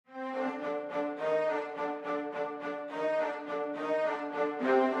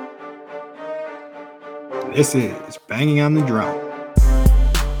This is Banging on the Drum.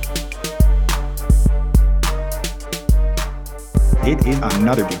 It is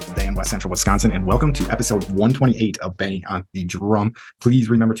another beautiful day in West Central Wisconsin, and welcome to episode 128 of Banging on the Drum. Please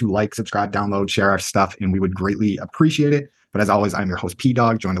remember to like, subscribe, download, share our stuff, and we would greatly appreciate it. But as always, I'm your host,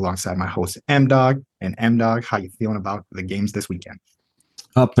 P-Dog, joined alongside my host, M-Dog. And M-Dog, how you feeling about the games this weekend?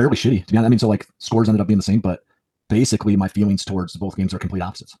 Fairly shitty, to be honest. I mean, so like scores ended up being the same, but basically my feelings towards both games are complete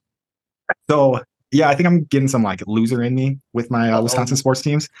opposites. So, yeah, I think I'm getting some like loser in me with my Wisconsin sports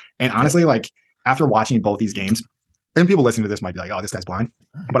teams. And honestly, like after watching both these games, and people listening to this might be like, oh, this guy's blind.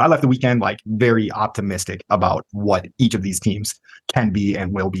 But I left the weekend like very optimistic about what each of these teams can be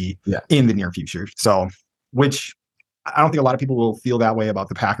and will be in the near future. So, which I don't think a lot of people will feel that way about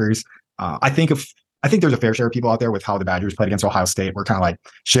the Packers. I think there's a fair share of people out there with how the Badgers played against Ohio State. We're kind of like,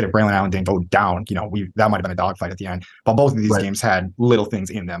 shit, if Braylon Allen didn't go down, that might have been a dogfight at the end. But both of these games had little things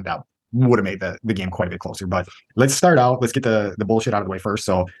in them that would have made the game quite a bit closer. But let's start out. Let's get the bullshit out of the way first.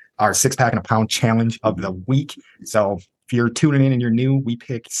 So our 6-pack and a pound challenge of the week. So if you're tuning in and you're new, we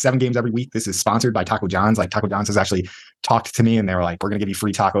pick 7 games every week. This is sponsored by Taco John's. Like Taco John's has actually talked to me and they were like, we're going to give you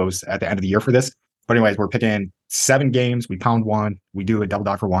free tacos at the end of the year for this. But anyways, we're picking 7 games. We pound 1. We do a double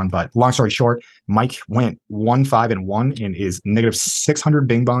dog for 1. But long story short, Mike went 1-5-1 and is negative 600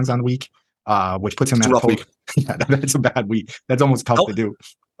 bing bongs on the week, which puts him at a rough week. Yeah, that's a bad week. That's almost tough to do.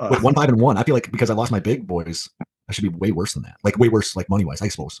 1-5-1. I feel like because I lost my big boys, I should be way worse than that. Like way worse, like money wise, I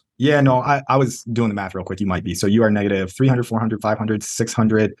suppose. Yeah, no, I was doing the math real quick. You might be. So you are negative 300, 400, 500,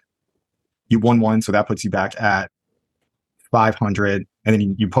 600. You won 1, so that puts you back at 500, and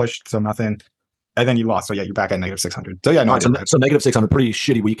then you pushed, so nothing. And then you lost. So yeah, you're back at negative 600. So yeah, no. So negative 600, pretty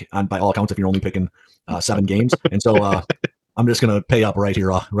shitty week by all accounts if you're only picking 7 games. And so I'm just going to pay up right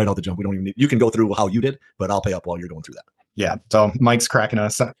here, right out the jump. We don't even need, you can go through how you did, but I'll pay up while you're going through that. Yeah. So Mike's cracking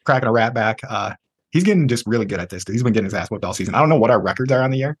a rat back. He's getting just really good at this because he's been getting his ass whipped all season. I don't know what our records are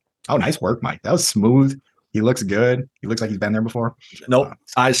on the year. Oh, nice work, Mike. That was smooth. He looks good. He looks like he's been there before. Nope.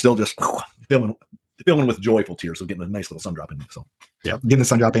 I still just filling with joyful tears. So getting a nice little sun drop in. So yeah, getting the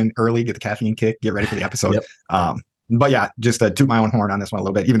sun drop in early, get the caffeine kick, get ready for the episode. Yep. But yeah, just to toot my own horn on this one a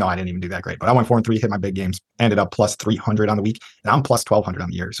little bit, even though I didn't even do that great. But I went 4-3, hit my big games, ended up plus 300 on the week, and I'm plus 1,200 on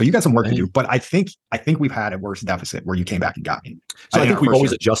the year. So you got some work to do. But I think we've had a worse deficit where you came back and got me. So I think we've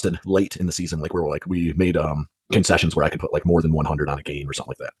always adjusted late in the season, like we made concessions where I could put like more than 100 on a game or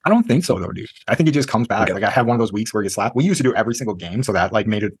something like that. I don't think so though, dude. I think it just comes back. Okay. Like I had one of those weeks where you slap. We used to do every single game, so that like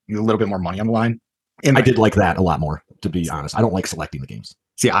made it a little bit more money on the line. And I did like that a lot more, to be honest. I don't like selecting the games.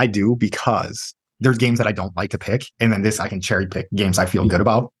 See, I do because there's games that I don't like to pick. And then this, I can cherry pick games I feel good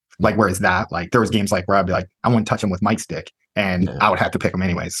about. Like, whereas that, like, there was games like where I'd be like, I wouldn't touch them with Mike's stick. And I would have to pick them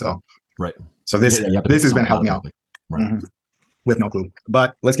anyways. So, right. So this has been helping me out. Right. Mm-hmm. With no clue.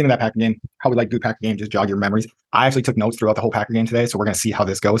 But let's get into that Packer game. How we like to do Packer game, just jog your memories. I actually took notes throughout the whole Packer game today. So we're going to see how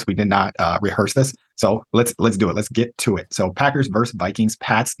this goes. We did not rehearse this. So let's do it. Let's get to it. So Packers versus Vikings.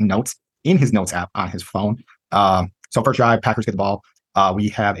 Pat's notes in his notes app on his phone. So first drive, Packers get the ball. We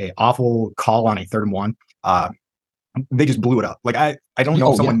have an awful call on a 3rd and 1. They just blew it up. Like I don't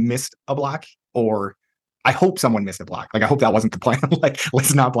know if someone missed a block, or I hope someone missed a block. Like I hope that wasn't the plan. Like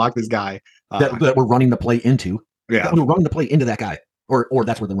let's not block this guy that we're running the play into. Yeah, we're running the play into that guy, or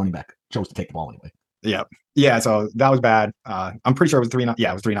that's where the running back chose to take the ball anyway. Yeah. So that was bad. I'm pretty sure it was 3-0. Yeah,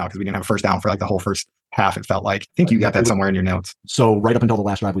 it was 3-0 because we didn't have a first down for like the whole first half. It felt like. I think you got that somewhere in your notes. So right up until the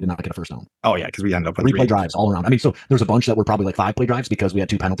last drive, we did not get a first down. Oh yeah, because we ended up with 3 play drives all around. I mean, so there's a bunch that were probably like 5 play drives because we had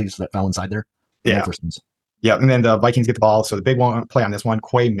 2 penalties that fell inside there. Yeah. Yeah, and then the Vikings get the ball. So the big one play on this one,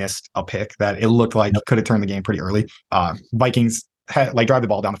 Quay missed a pick that it looked like could have turned the game pretty early. Vikings had drive the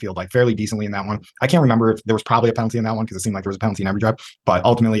ball down the field like fairly decently in that one. I can't remember if there was probably a penalty in that one because it seemed like there was a penalty in every drive, but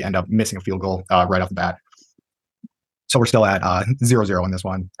ultimately end up missing a field goal right off the bat. So we're still at 0-0 in this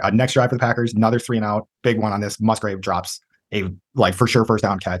one. Next drive for the Packers, another 3-and-out, big one on this. Musgrave drops a like for sure first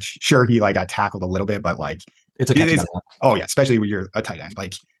down catch. Sure, he like got tackled a little bit, but like it's a catch. Oh yeah, especially when you're a tight end.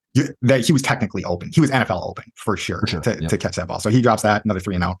 Like that he was technically open. He was NFL open for sure to catch that ball. So he drops that, another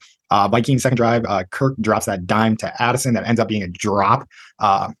 3-and-out. Vikings second drive, Kirk drops that dime to Addison that ends up being a drop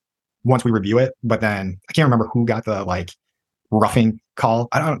once we review it. But then I can't remember who got the like roughing call.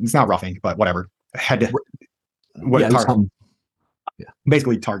 It's not roughing, but whatever. Had to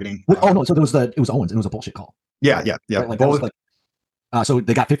basically targeting. Oh no, so it was Owens. It was a bullshit call. Yeah. Right? Like, was like, so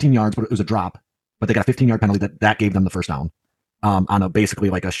they got 15 yards, but it was a drop. But they got a 15-yard penalty that gave them the first down. On a basically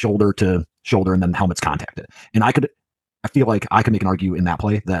like a shoulder to shoulder and then helmets contacted. And I feel like I could make an argument in that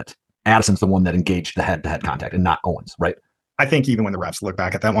play that Addison's the one that engaged the head-to-head contact and not Owens, right? I think even when the refs look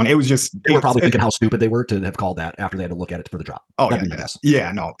back at that one, it was just They were probably thinking how stupid they were to have called that after they had to look at it for the drop. Oh,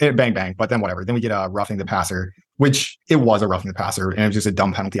 yeah, no, bang, bang. But then whatever. Then we get a roughing the passer, which it was a roughing the passer, and it was just a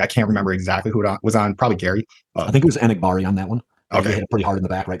dumb penalty. I can't remember exactly who it was on. Probably Gary. I think it was Enigbari on that one. Okay. He hit it pretty hard in the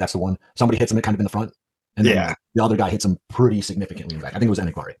back, right? That's the one. Somebody hits him kind of in the front, and then the other guy hits him pretty significantly in the back. I think it was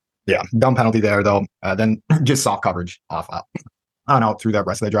Enigbari. Yeah, dumb penalty there, though. Then just soft coverage off on out through that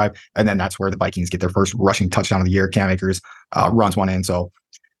rest of the drive. And then that's where the Vikings get their first rushing touchdown of the year. Cam Akers runs one in. So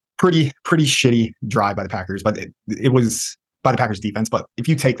pretty shitty drive by the Packers, but it was by the Packers defense. But if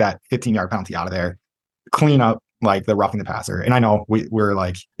you take that 15-yard penalty out of there, clean up like the roughing the passer. And I know we're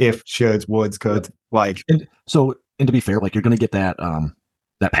like, if, shoulds, woulds, could, like. And to be fair, like you're going to get that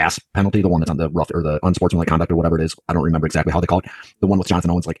that pass penalty, the one that's on the rough or the unsportsmanlike conduct or whatever it is. I don't remember exactly how they call it. The one with Jonathan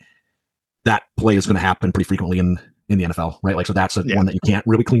Owens, like that play is going to happen pretty frequently in the NFL, right? Like, so that's one that you can't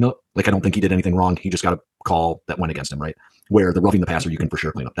really clean up. Like, I don't think he did anything wrong. He just got a call that went against him, right? Where the roughing the passer, you can for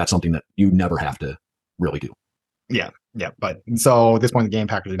sure clean up. That's something that you never have to really do. Yeah. But so at this point in the game,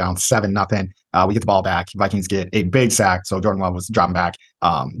 Packers are down 7-0. We get the ball back. Vikings get a big sack. So Jordan Love was dropping back.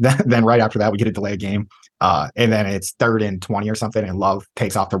 Then right after that, we get a delay game. And then it's 3rd and 20 or something. And Love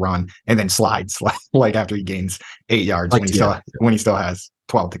takes off the run and then slides like after he gains 8 yards when he still has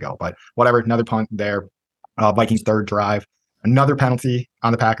 12 to go. But whatever, another punt there. Vikings 3rd drive, another penalty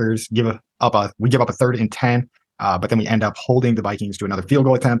on the Packers. We give up a 3rd and 10. But then we end up holding the Vikings to another field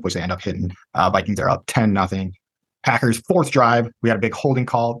goal attempt, which they end up hitting. Vikings are up 10-0. Packers 4th drive, we had a big holding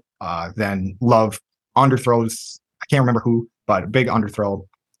call. Then Love underthrows, I can't remember who, but a big underthrow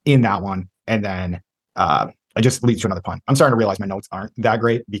in that one. And then it just leads to another punt. I'm starting to realize my notes aren't that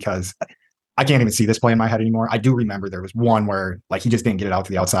great because I can't even see this play in my head anymore. I do remember there was one where like he just didn't get it out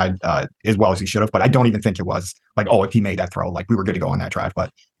to the outside as well as he should have, but I don't even think it was like, oh, if he made that throw, like we were good to go on that drive.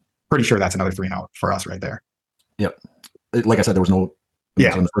 But pretty sure that's another 3-and-out for us right there. Yep. Like I said, there was no in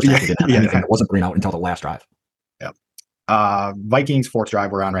the first half, it wasn't 3-and-out until the last drive. Vikings 4th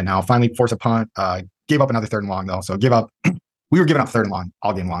drive we're on right now. Finally force a punt. Gave up another 3rd and long though. So we were giving up 3rd and long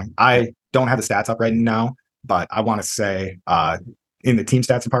all game long. I don't have the stats up right now, but I want to say in the team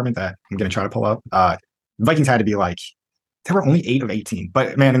stats department that I'm going to try to pull up, Vikings had to be like, they were only 8 of 18,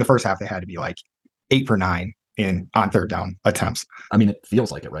 but man, in the first half, they had to be like 8 for 9 on 3rd down attempts. I mean, it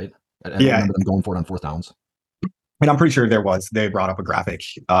feels like it, right? I remember them going for it on 4th downs. And I'm pretty sure they brought up a graphic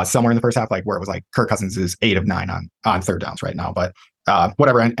somewhere in the first half, like where it was like Kirk Cousins is 8 of 9 on 3rd downs right now. But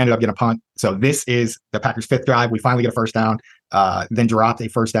whatever, ended up getting a punt. So this is the Packers' 5th drive. We finally get a first down, then dropped a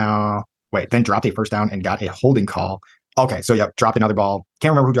first down and got a holding call. Okay, so dropped another ball.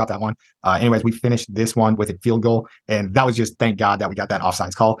 Can't remember who dropped that one. Anyways, we finished this one with a field goal, and that was just thank God that we got that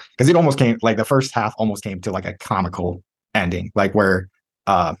offsides call because it almost came like the first half almost came to like a comical ending, like where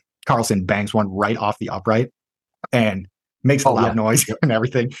Carlson banks one right off the upright and makes a loud noise and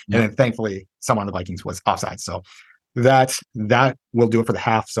everything. And then thankfully someone on the Vikings was offside. So that will do it for the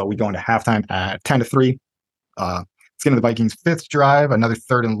half. So we go into halftime at 10-3. It's getting the Vikings' 5th drive, another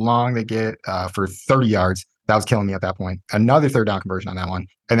 3rd and long they get for 30 yards. That was killing me at that point. Another 3rd down conversion on that one.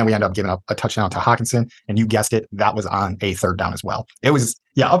 And then we end up giving up a touchdown to Hockenson. And you guessed it, that was on a 3rd down as well. It was,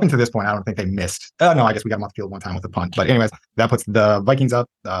 up until this point, I don't think they missed. No, I guess we got them off the field one time with a punt. But anyways, that puts the Vikings up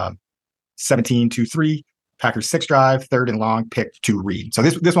 17-3. Packers 6th drive, 3rd and long, picked to Reed. So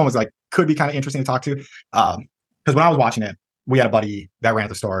this one was like, could be kind of interesting to talk to. Because when I was watching it, we had a buddy that ran at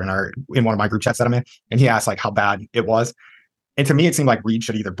the store in one of my group chats that I'm in, and he asked like how bad it was. And to me, it seemed like Reed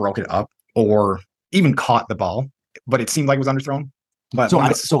should either broke it up or even caught the ball, but it seemed like it was underthrown. But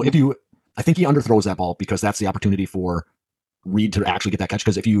I think he underthrows that ball because that's the opportunity for Reed to actually get that catch.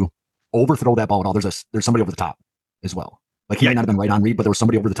 Because if you overthrow that ball at all, there's somebody over the top as well. Like he might not have been right on Reed, but there was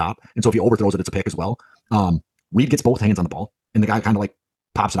somebody over the top. And so if he overthrows it, it's a pick as well. Reed gets both hands on the ball and the guy kind of like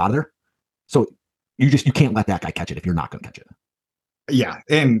pops it out of there. So you can't let that guy catch it if you're not going to catch it. Yeah.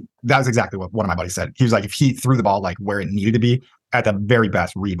 And that was exactly what one of my buddies said. He was like, if he threw the ball like where it needed to be, at the very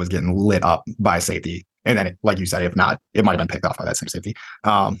best, Reed was getting lit up by safety. And then, like you said, if not, it might have been picked off by that same safety.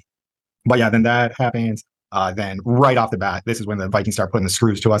 But yeah, then that happens. Then right off the bat, this is when the Vikings start putting the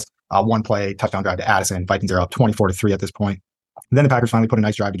screws to us. One play, touchdown drive to Addison. Vikings are up 24-3 at this point. And then the Packers finally put a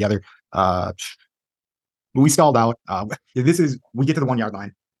nice drive together. We stalled out. We get to the 1 yard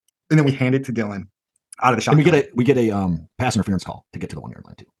line, and then we hand it to Dylan out of the shot. And we get a pass interference call to get to the 1 yard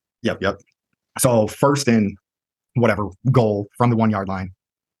line too. Yep. So 1st and whatever goal from the 1 yard line.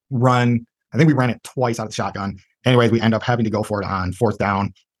 Run. I think we ran it twice out of the shotgun. Anyways, we end up having to go for it on 4th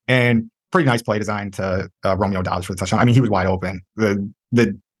down, and pretty nice play design to Romeo Doubs for the touchdown. I mean, he was wide open. The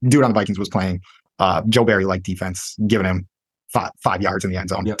dude on the Vikings was playing Joe Barry like defense, giving him five yards in the end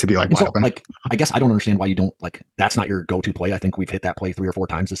zone Yep. to be like And wide so, open. like, I guess I don't understand why you don't like. That's not your go-to play. I think we've hit that play 3 or 4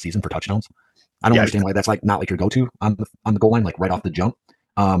 times this season for touchdowns. I don't Yeah. understand why that's like not like your go-to on the goal line, like right off the jump.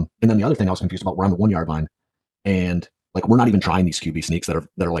 And then the other thing I was confused about, we're on the 1 yard line, and like we're not even trying these QB sneaks that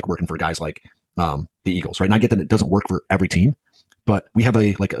are like working for guys like the Eagles, right? And I get that it doesn't work for every team, but we have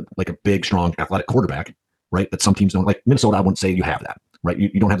a big, strong, athletic quarterback, right? That some teams don't. Like Minnesota, I wouldn't say you have that, right?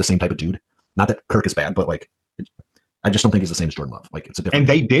 You don't have the same type of dude. Not that Kirk is bad, but like I just don't think it's the same as Jordan Love. Like it's a different. And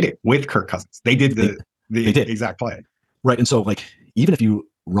they did it with Kirk Cousins. They did the they did. exact play. Right. And so like even if you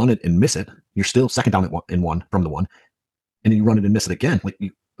run it and miss it, you're still second down in one from the one, and then you run it and miss it again.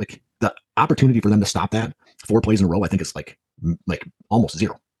 Like the opportunity for them to stop that 4 plays in a row, I think is like almost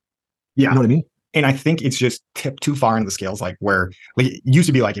zero. Yeah. You know what I mean? And I think it's just tipped too far in the scales, like where like it used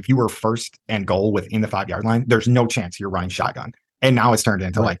to be like if you were first and goal within the 5 yard line, there's no chance you're running shotgun. And now it's turned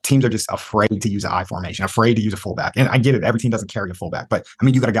into like teams are just afraid to use an I formation, afraid to use a fullback. And I get it, every team doesn't carry a fullback, but I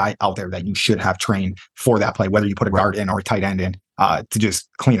mean, you got a guy out there that you should have trained for that play, whether you put a guard in or a tight end in to just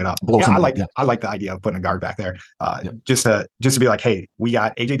clean it up. I like the idea of putting a guard back there, just to be like, hey, we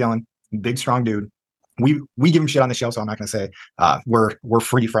got AJ Dillon, big strong dude. We give him shit on the show, so I'm not going to say we're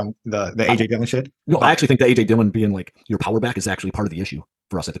free from the AJ Dillon shit. No, I actually think that AJ Dillon being like your power back is actually part of the issue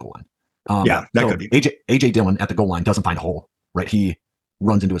for us at the goal line. That could be. AJ Dillon at the goal line doesn't find a hole, right? He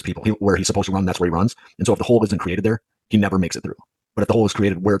runs into his people. Where he's supposed to run, that's where he runs. And so if the hole isn't created there, he never makes it through. But if the hole is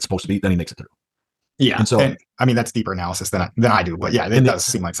created where it's supposed to be, then he makes it through. Yeah. And so, I mean, that's deeper analysis than I do. But yeah, it does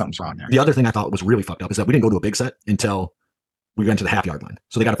seem like something's wrong there. The other thing I thought was really fucked up is that we didn't go to a big set until we went to the half yard line.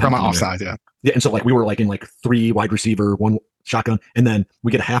 So they got a from offside, yeah. Yeah, and so like we were like in like 3 wide receiver, 1 shotgun, and then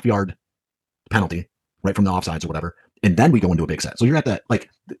we get a half yard penalty right from the offsides or whatever, and then we go into a big set. So you're at that like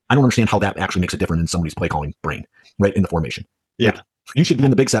I don't understand how that actually makes a difference in somebody's play calling brain, right, in the formation. Yeah, like, you should be in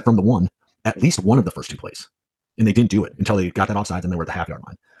the big set from the 1 at least one of the first 2 plays, and they didn't do it until they got that offsides and they were at the half yard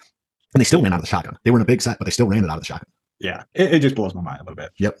line, and they still ran out of the shotgun. They were in a big set, but they still ran it out of the shotgun. Yeah, it just blows my mind a little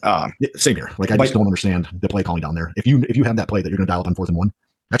bit. Yep. Same here. Like I just don't understand the play calling down there. If you have that play that you're going to dial up on 4th and 1,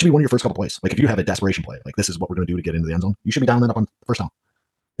 that should be one of your first couple plays. Like if you have a desperation play, like this is what we're going to do to get into the end zone, you should be dialing that up on first down.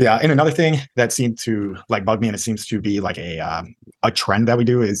 Yeah, and another thing that seemed to like bug me, and it seems to be like a trend that we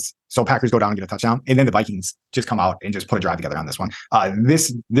do is so Packers go down and get a touchdown, and then the Vikings just come out and just put a drive together on this one.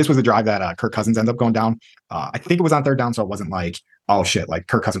 This was a drive that Kirk Cousins ends up going down. I think it was on 3rd down, so it wasn't like oh shit, like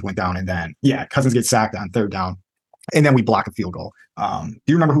Kirk Cousins went down and then Cousins gets sacked on 3rd down, and then we block a field goal. Do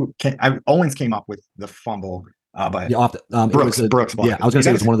you remember Owens came up with the fumble? But Brooks. Yeah, I was going to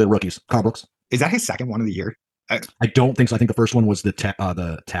say it was one of the rookies, Carl Brooks. Is that his second one of the year? I don't think so. I think the first one was the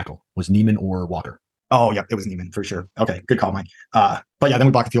tackle was Neiman or Walker. Oh yeah, it was Neiman for sure. Okay, good call, Mike. But yeah, then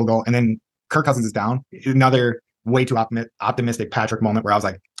we block the field goal, and then Kirk Cousins is down. Another way too optimistic Patrick moment where I was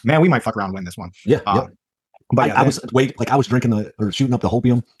like, man, we might fuck around and win this one. Yeah. But I was drinking or shooting up the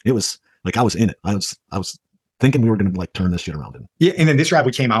hopium. It was like I was in it. I was thinking we were going to like turn this shit around. Yeah, and then this drive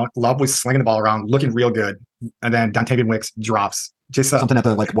we came out. Love was slinging the ball around, looking real good, and then Dontavian Wicks drops just something at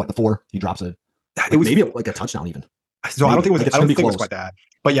the 4. He drops it. It was maybe like a touchdown even. So maybe. I don't think it was quite that.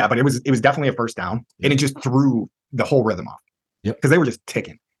 But yeah, but it was definitely a first down, and it just threw the whole rhythm off. Yep, because they were just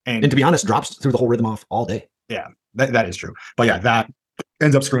ticking. And to be honest, drops threw the whole rhythm off all day. Yeah, that is true. But yeah, that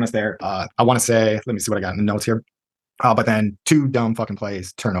ends up screwing us there. I want to say, let me see what I got in the notes here. But then 2 dumb fucking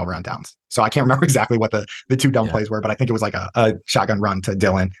plays, turnover on downs. So I can't remember exactly what the 2 dumb plays were, but I think it was like a shotgun run to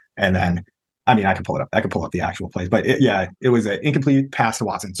Dillon. And then, I mean, I can pull it up. I can pull up the actual plays. But it was an incomplete pass to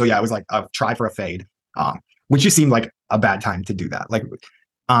Watson. So yeah, it was like a try for a fade, which just seemed like a bad time to do that. Like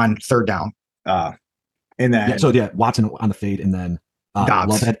on 3rd down. And then. Watson on the fade and then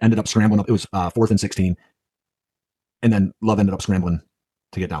Love ended up scrambling. It was 4th and 16. And then Love ended up scrambling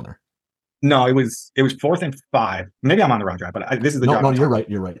to get down there. No, it was 4th and 5. Maybe I'm on the wrong drive, but this is the drive. No, you're right.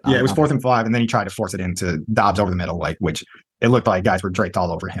 Yeah, it was 4th and 5, and then he tried to force it into Dobbs over the middle, like which it looked like guys were draped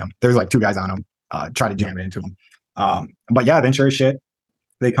all over him. There was like 2 guys on him, try to jam it into him. But yeah, then sure as shit,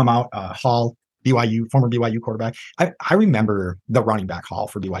 they come out. Hall, BYU, former BYU quarterback. I remember the running back Hall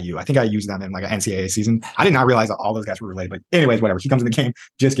for BYU. I think I used them in like an NCAA season. I did not realize that all those guys were related. But anyways, whatever. He comes in the game,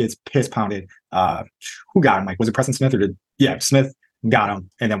 just gets piss pounded. Who got him? Like was it Preston Smith Smith got him,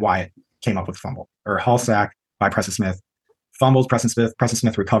 and then Wyatt came up with a fumble or Hall sack by Preston Smith, fumbles Preston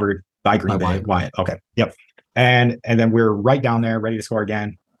Smith recovered by Green Bay. Wyatt. Okay. Yep. And then we're right down there ready to score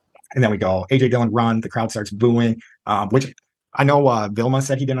again. And then we go AJ Dillon run, the crowd starts booing, which I know Vilma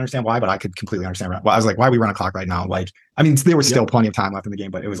said he didn't understand why, but I could completely understand. Well, I was like, why are we running a clock right now? Like, I mean, there was still plenty of time left in the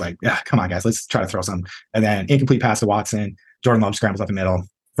game, but it was like, yeah, come on guys, let's try to throw some. And then incomplete pass to Watson, Jordan Love scrambles up the middle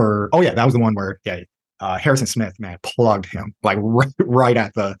that was the one where, Harrison Smith, man, plugged him like right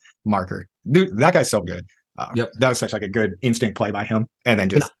at the marker. Dude, that guy's so good. Yep. That was such like a good instinct play by him, and then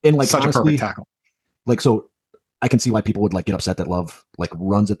just And like such honestly, a perfect tackle. Like, so I can see why people would like get upset that Love like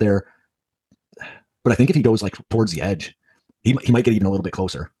runs it there. But I think if he goes like towards the edge, he might get even a little bit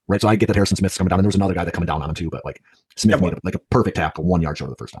closer, right? So I get that Harrison Smith's coming down, and there was another guy that coming down on him too. But like Smith made like a perfect tackle 1 yard short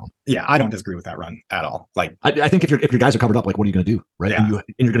of the first down. Yeah, I don't disagree with that run at all. Like, I think if your guys are covered up, like what are you going to do, right? Yeah. And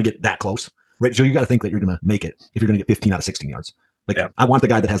you're going to get that close, right? So you got to think that you're going to make it if you're going to get 15 out of 16 yards. Like I want the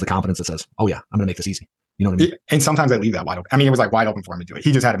guy that has the confidence that says, "Oh yeah, I'm going to make this easy." You know what I mean? And sometimes I leave that wide open. I mean, it was like wide open for him to do it.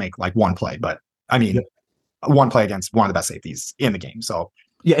 He just had to make like one play, but I mean, one play against one of the best safeties in the game. So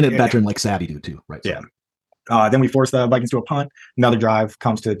yeah, and a veteran like savvy dude too, right? So. Yeah. Then we force the Vikings to a punt. Another drive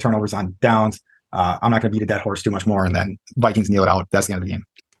comes to turnovers on downs. I'm not going to beat a dead horse too much more, and then Vikings kneel it out. That's the end of the game.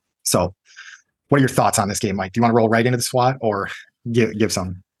 So, what are your thoughts on this game, Mike? Do you want to roll right into the SWAT or give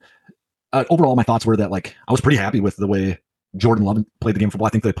some? Overall, my thoughts were that like I was pretty happy with the way Jordan Love played the game of football.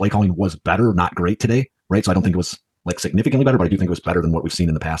 I think the play calling was better, not great today, right? So I don't think it was like significantly better, but I do think it was better than what we've seen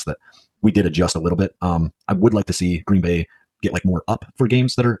in the past. That we did adjust a little bit. I would like to see Green Bay get like more up for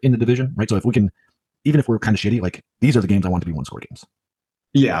games that are in the division, right? So if we can. Even if we're kind of shitty, like these are the games I want to be 1-score games.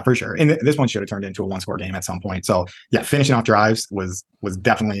 Yeah, for sure. And this one should have turned into a 1-score game at some point. So yeah, finishing off drives was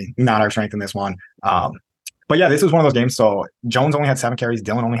definitely not our strength in this one. But yeah, this was one of those games. So Jones only had 7 carries,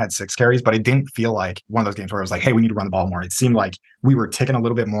 Dillon only had 6 carries, but it didn't feel like one of those games where it was like, hey, we need to run the ball more. It seemed like we were ticking a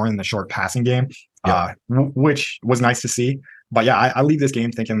little bit more in the short passing game, which was nice to see. But yeah, I leave this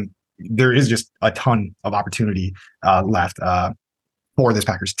game thinking there is just a ton of opportunity left. For this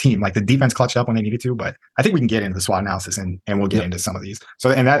Packers team. Like the defense clutched up when they needed to, but I think we can get into the SWAT analysis and we'll get into some of these.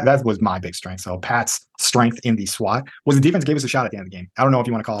 So, and that was my big strength. So Pat's strength in the SWAT was the defense gave us a shot at the end of the game. I don't know if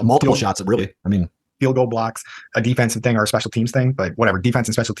you want to call it multiple shots, really. I mean, field goal blocks, a defensive thing or a special teams thing, but whatever, defense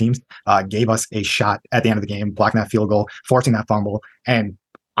and special teams gave us a shot at the end of the game, blocking that field goal, forcing that fumble. And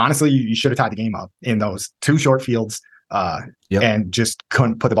honestly, you should have tied the game up in those 2 short fields and just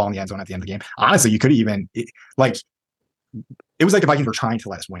couldn't put the ball in the end zone at the end of the game. Honestly, you could even it was like the Vikings were trying to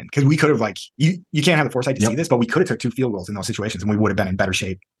let us win because we could have you can't have the foresight to see this, but we could have took 2 field goals in those situations and we would have been in better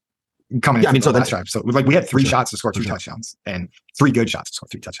shape coming into the last drive. So like we had 3 shots to score 2 touchdowns and 3 good shots to score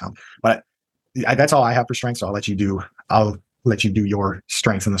 3 touchdowns. But that's all I have for strength. So I'll let you do your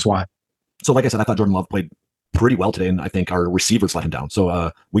strengths in the SWAT. So like I said, I thought Jordan Love played pretty well today, and I think our receivers let him down.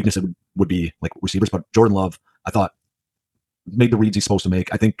 So weakness would be like receivers, but Jordan Love, I thought made the reads he's supposed to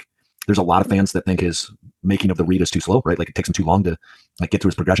make. I think there's a lot of fans that think his making of the read is too slow, right? Like it takes him too long to like get through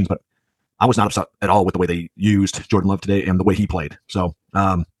his progressions, but I was not upset at all with the way they used Jordan Love today and the way he played. So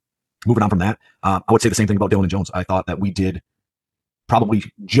moving on from that, I would say the same thing about Dillon and Jones. I thought that we did probably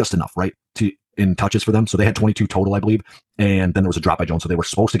just enough, right, in touches for them. So they had 22 total, I believe, and then there was a drop by Jones. So they were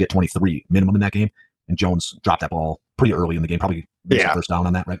supposed to get 23 minimum in that game, and Jones dropped that ball pretty early in the game, probably first down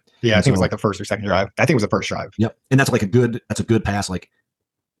on that, right? Yeah, I think it was like the first or second drive. I think it was the first drive. Yep, and that's like a good pass. Like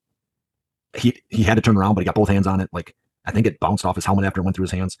he had to turn around, but he got both hands on it. Like I think it bounced off his helmet after it went through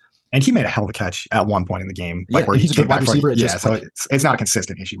his hands. And he made a hell of a catch at one point in the game. Like where he's a good wide receiver. So it's not a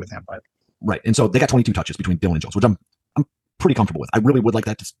consistent issue with him, but right. And so they got 22 touches between Dillon and Jones, which I'm pretty comfortable with. I really would like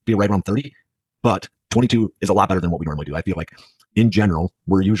that to be right around 30, but 22 is a lot better than what we normally do. I feel like in general,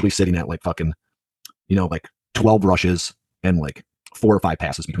 we're usually sitting at like fucking, like 12 rushes and like 4 or 5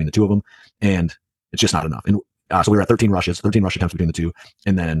 passes between the two of them. And it's just not enough. And so we were at 13 rush attempts between the two.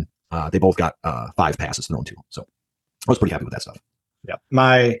 And then they both got 5 passes thrown to. So I was pretty happy with that stuff. Yeah.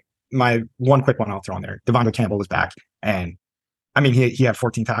 My one quick one I'll throw in there. Devontae Campbell was back, and I mean he had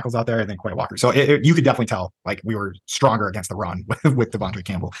 14 tackles out there, and then Quay Walker. So you could definitely tell like we were stronger against the run with Devontae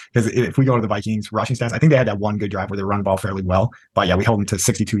Campbell, because if we go to the Vikings rushing stats, I think they had that one good drive where they run the ball fairly well. But yeah, we held them to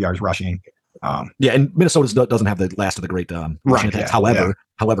 62 yards rushing. And Minnesota doesn't have the last of the great rushing attacks. However,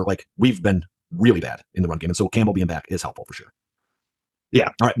 like we've been really bad in the run game, and so Campbell being back is helpful for sure. Yeah.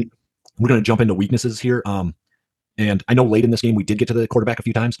 All right, we're going to jump into weaknesses here. And I know late in this game, we did get to the quarterback a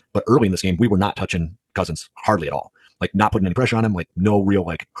few times, but early in this game, we were not touching Cousins hardly at all. Like not putting any pressure on him, like no real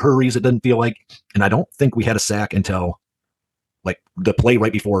like hurries, it didn't feel like. And I don't think we had a sack until like the play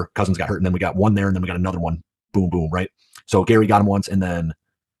right before Cousins got hurt. And then we got one there, and then we got another one. Boom, boom, right? So Gary got him once, and then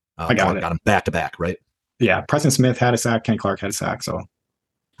I got him back to back, right? Yeah. Preston Smith had a sack. Kenny Clark had a sack. So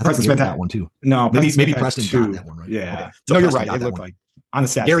Preston Smith had one too. No, maybe Preston got that one, right? Yeah. Okay. So no, you're Preston right. It looked like on the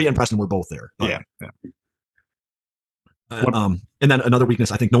stats. Gary and Preston were both there. Yeah. And then another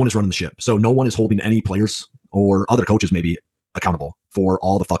weakness, I think no one is running the ship. So no one is holding any players or other coaches maybe accountable for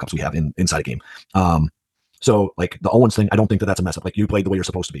all the fuck ups we have inside a game. So like the Owens thing, I don't think that's a mess up. Like you played the way you're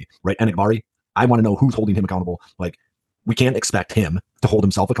supposed to be, right? Enikbari, I want to know who's holding him accountable. Like we can't expect him to hold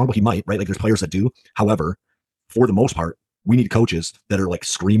himself accountable. He might, right? Like there's players that do. However, for the most part, we need coaches that are like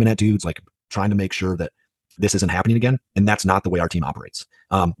screaming at dudes, like trying to make sure that this isn't happening again. And that's not the way our team operates.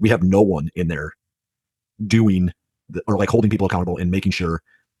 We have no one in there doing or like holding people accountable and making sure.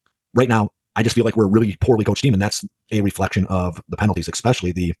 Right now, I just feel like we're a really poorly coached team, and that's a reflection of the penalties,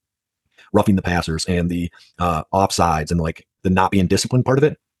 especially the roughing the passers and the offsides and like the not being disciplined part of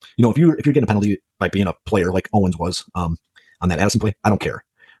it. You know, if you're getting a penalty by being a player like Owens was on that Addison play, I don't care,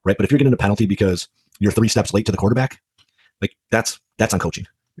 right? But if you're getting a penalty because you're 3 steps late to the quarterback, like that's on coaching.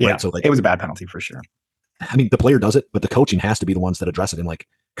 Yeah, right? So like it was a bad penalty for sure. I mean, the player does it, but the coaching has to be the ones that address it and like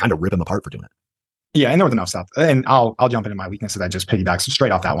kind of rip him apart for doing it. Yeah, and there was enough stuff. And I'll jump into my weaknesses that just piggybacks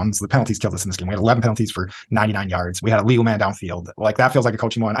straight off that one. So the penalties killed us in this game. We had 11 penalties for 99 yards. We had a legal man downfield. Like that feels like a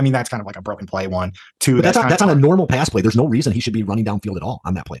coaching one. I mean, that's kind of like a broken play one. Two, but that's on a normal pass play. There's no reason he should be running downfield at all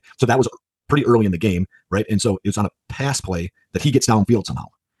on that play. So that was pretty early in the game, right? And so it's on a pass play that he gets downfield somehow.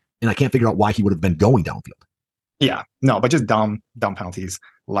 And I can't figure out why he would have been going downfield. Yeah, no, but just dumb penalties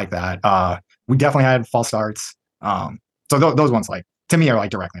like that. We definitely had false starts. So those ones, like, to me, are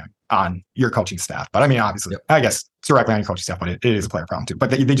like directly on your coaching staff. But I mean, obviously, I guess it's directly on your coaching staff, but it is a player problem too. But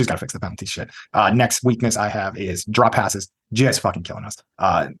they just got to fix the penalty shit. Next weakness I have is drop passes, just fucking killing us.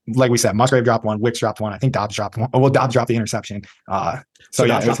 Like we said, Musgrave dropped one, Wicks dropped one. I think Dobbs dropped one. Well, Dobbs dropped the interception. So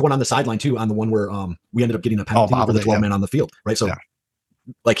yeah, dropped one on the sideline too, on the one where we ended up getting a penalty for the 12 man on the field, right? So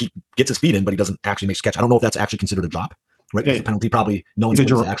like he gets his feet in, but he doesn't actually make a catch. I don't know if that's actually considered a drop, right? The penalty probably no one's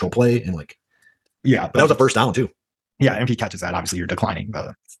the actual play and like but that was a first down too. Yeah, and if he catches that, obviously you're declining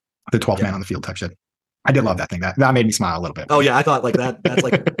the 12th man on the field type shit. I did love that thing. That made me smile a little bit. Oh yeah, I thought like that's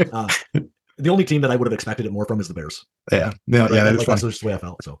like the only team that I would have expected it more from is the Bears. Yeah, that's just the way I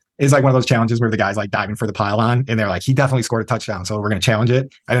felt. So it's like one of those challenges where the guy's like diving for the pylon, and they're like, he definitely scored a touchdown, so we're going to challenge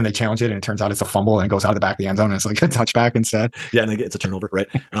it. And then they challenge it, and it turns out it's a fumble, and it goes out of the back of the end zone, and it's like a touchback instead. Yeah, and it's a turnover, right?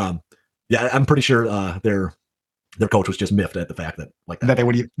 Yeah, I'm pretty sure their coach was just miffed at the fact that they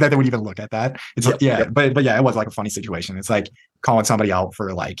would even look at that. It's but yeah, it was like a funny situation. It's like calling somebody out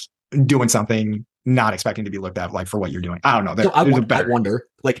for like doing something, not expecting to be looked at like for what you're doing. I don't know. I wonder,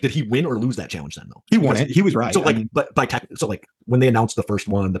 like, did he win or lose that challenge then though? He won it. He was right. So like, but so like when they announced the first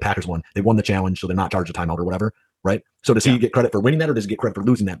one, the Packers won, they won the challenge, so they're not charged a timeout or whatever, right? So does he get credit for winning that, or does he get credit for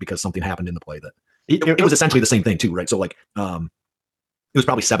losing that because something happened in the play that it was essentially the same thing too, right? So like, it was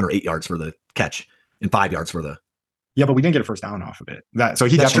probably 7 or 8 yards for the catch and 5 yards for the. Yeah, but we didn't get a first down off of it.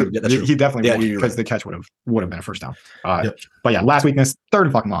 He definitely because the catch would have been a first down. But yeah, last weakness, 3rd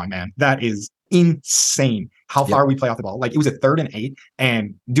and fucking long, man. That is insane how far we play off the ball. Like it was a 3rd and 8,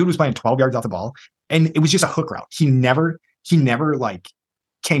 and dude was playing 12 yards off the ball, and it was just a hook route. He never like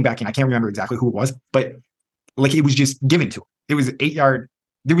came back in. I can't remember exactly who it was, but like it was just given to him. It was 8 yard.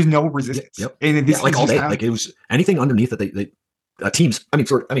 There was no resistance. And like all day, like it was anything underneath that they teams.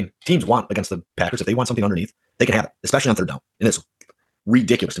 Teams want against the Packers if they want something underneath, they can have it, especially on 3rd down. And it's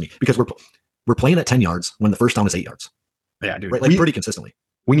ridiculous to me because we're playing at 10 yards when the first down is 8 yards. Yeah, dude. Right, like pretty consistently.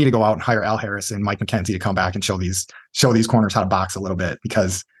 We need to go out and hire Al Harris and Mike McKenzie to come back and show these corners how to box a little bit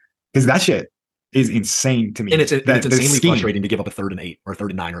because that shit is insane to me. And it's insanely frustrating to give up a 3rd and 8 or 3rd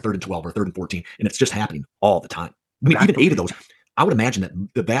and 9 or 3rd and 12 or 3rd and 14. And it's just happening all the time. I mean, even 8 of those, I would imagine that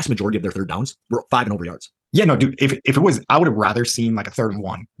the vast majority of their 3rd downs were 5 and over yards. Yeah, no, dude, if it was, I would have rather seen like a 3rd and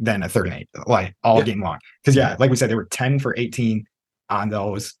 1 than a 3rd and 8, like all game long. Because like we said, they were 10 for 18 on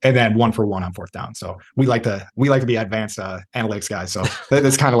those, and then 1 for 1 on 4th down. So we like to be advanced analytics guys. So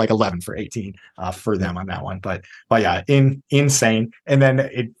that's kind of like 11 for 18 for them on that one. But yeah, insane. And then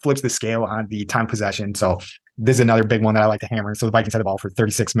it flips the scale on the time possession. So this is another big one that I like to hammer. So the Vikings had the ball for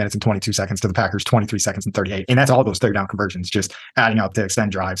 36 minutes and 22 seconds to the Packers 23 seconds and 38, and that's all those 3rd down conversions, just adding up to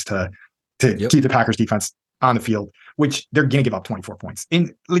extend drives to keep the Packers defense on the field, which they're going to give up 24 points.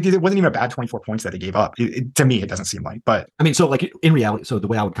 It wasn't even a bad 24 points that they gave up. To me, it doesn't seem like, but I mean, so like in reality, so the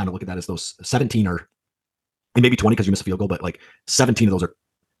way I would kind of look at that is those 17 are, and maybe 20 because you missed a field goal, but like 17 of those are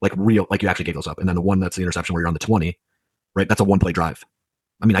like real, like you actually gave those up. And then the one that's the interception where you're on the 20, right? That's a 1-play drive.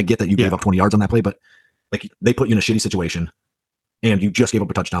 I mean, I get that you gave up 20 yards on that play, but like they put you in a shitty situation and you just gave up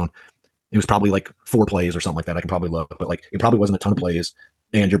a touchdown. It was probably like 4 plays or something like that. I can probably look, but like it probably wasn't a ton of plays.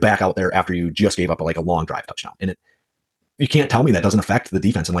 And you're back out there after you just gave up a long drive touchdown. And you can't tell me that doesn't affect the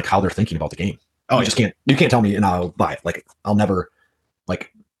defense and like how they're thinking about the game. You can't tell me, and I'll buy it. Like I'll never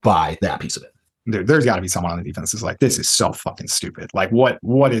like buy that piece of it. There's got to be someone on the defense who's like, this is so fucking stupid. Like what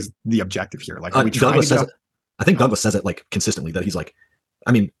is the objective here? Like are we trying to I think Douglas says it like consistently that he's like,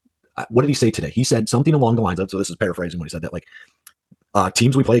 I mean, what did he say today? He said something along the lines of, so this is paraphrasing what he said, that like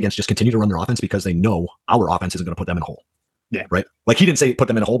teams we play against just continue to run their offense because they know our offense isn't going to put them in a hole. Yeah. Right. Like he didn't say put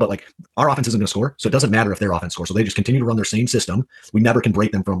them in a hole, but like our offense isn't going to score. So it doesn't matter if their offense scores. So they just continue to run their same system. We never can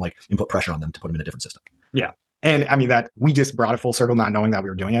break them from like and put pressure on them to put them in a different system. Yeah. And I mean that we just brought it full circle, not knowing that we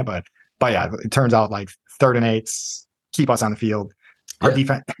were doing it, but But yeah, it turns out like 3rd and 8s keep us on the field. Our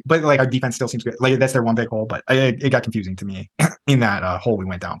defense, but like our defense still seems good. Like that's their one big hole, but it got confusing to me in that hole we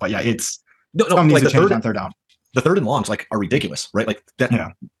went down. But yeah, it's no, needs like to change on 3rd down. The 3rd and longs like are ridiculous, right? Like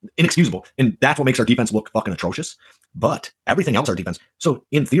that, inexcusable, and that's what makes our defense look fucking atrocious. But everything else, our defense. So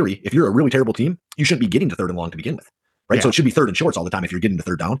in theory, if you're a really terrible team, you shouldn't be getting to 3rd and long to begin with, right? Yeah. So it should be 3rd and shorts all the time if you're getting to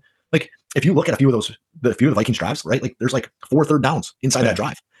 3rd down. Like if you look at a few of the Vikings drives, right? Like there's like 4 3rd downs inside that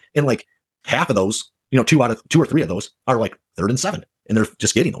drive, and like half of those, 2 or 3 of those are like 3rd and 7, and they're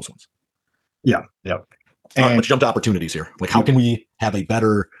just getting those ones. Yeah. And let's jump to opportunities here. Like how can we have a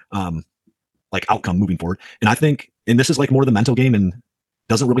better like outcome moving forward? And I think, and this is like more the mental game and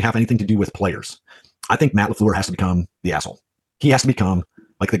doesn't really have anything to do with players. I think Matt LaFleur has to become the asshole. He has to become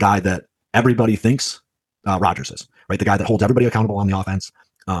like the guy that everybody thinks Rodgers is, right? The guy that holds everybody accountable on the offense,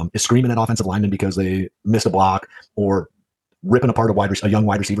 is screaming at offensive linemen because they missed a block or ripping apart a young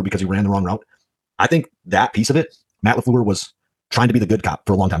wide receiver because he ran the wrong route. I think that piece of it, Matt LaFleur was trying to be the good cop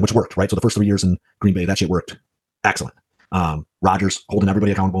for a long time, which worked, right? So the first 3 years in Green Bay, that shit worked. Excellent. Rodgers holding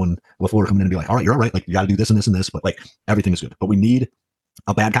everybody accountable and LaFleur coming in and be like, all right, you're all right. Like you got to do this and this and this, but like everything is good. But we need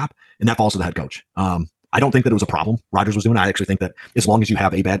a bad cop, and that falls to the head coach. I don't think that it was a problem Rodgers was doing. I actually think that as long as you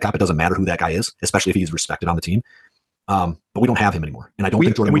have a bad cop, it doesn't matter who that guy is, especially if he's respected on the team. But we don't have him anymore, and I don't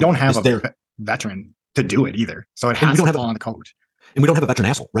think we don't have a veteran to do it either. So it has to fall on the coach. And we don't have a veteran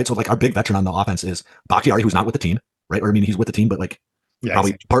asshole, right? So like our big veteran on the offense is Bakhtiari, who's not with the team, right? Or I mean, he's with the team, but like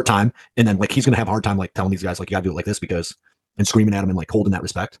probably part-time. And then like he's going to have a hard time like telling these guys like you got to do it like this and screaming at him and like holding that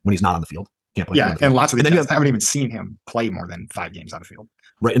respect when he's not on the field. Can't play. Yeah, and lots of these guys haven't even seen him play more than 5 games on the field.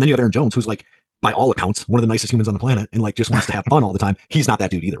 Right, and then you have Aaron Jones, who's like by all accounts one of the nicest humans on the planet, and like just wants to have fun all the time. He's not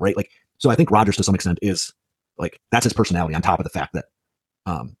that dude either, right? Like, so I think Rodgers to some extent is like that's his personality on top of the fact that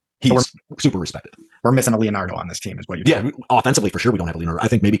he's super respected. We're missing a Leonardo on this team, is what you're saying. Offensively for sure we don't have a Leonardo. I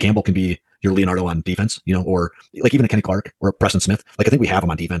think maybe Campbell can be your Leonardo on defense, or like even a Kenny Clark or a Preston Smith. Like I think we have him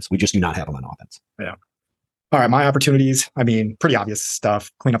on defense. We just do not have him on offense. Yeah. All right, my opportunities. I mean, pretty obvious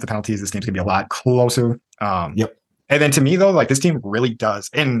stuff. Clean up the penalties. This game's gonna be a lot closer. Yep. And then to me though, like this team really does.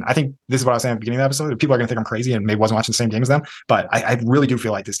 And I think this is what I was saying at the beginning of the episode. People are gonna think I'm crazy and maybe wasn't watching the same game as them. But I really do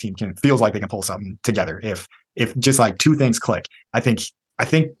feel like this team feels like they can pull something together if just like 2 things click. I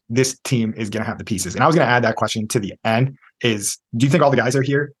think this team is going to have the pieces. And I was going to add that question to the end is, do you think all the guys are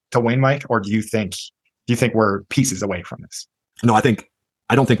here to win, Mike? Or do you think we're pieces away from this? No, I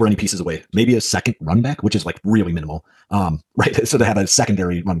don't think we're any pieces away. Maybe a second running back, which is like really minimal. Right. So to have a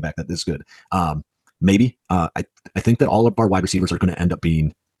secondary running back that is good. Maybe. I think that all of our wide receivers are going to end up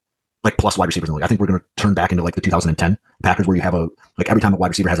being like plus wide receivers in the league. I think we're going to turn back into like the 2010 Packers where you have like every time a wide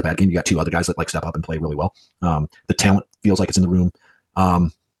receiver has a bad game, you got 2 other guys that like step up and play really well. The talent feels like it's in the room.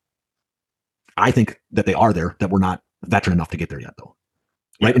 I think that they are there, that we're not veteran enough to get there yet though.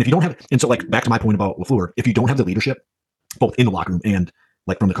 Right. Yeah. And if you don't have, and so like back to my point about LaFleur, if you don't have the leadership, both in the locker room and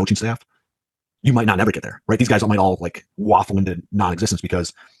like from the coaching staff, you might not ever get there. Right. These guys might all like waffle into non-existence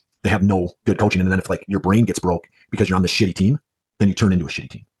because they have no good coaching. And then if like your brain gets broke because you're on this shitty team, then you turn into a shitty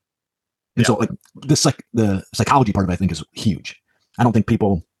team. And so like this, like the psychology part of it, I think is huge. I don't think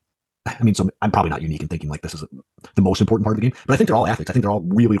people, I mean, so I'm probably not unique in thinking like this is the most important part of the game, but I think they're all athletes. I think they're all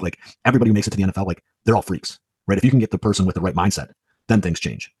really like everybody who makes it to the NFL, like they're all freaks, right? If you can get the person with the right mindset, then things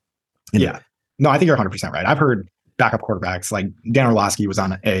change. And no, I think you're 100% right. I've heard backup quarterbacks like Dan Orlovsky was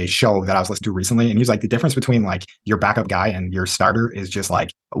on a show that I was listening to recently, and he was like, the difference between like your backup guy and your starter is just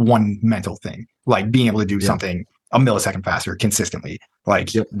like one mental thing, like being able to do something a millisecond faster consistently. Like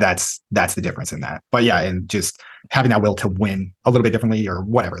that's the difference in that. But yeah, and just having that will to win a little bit differently or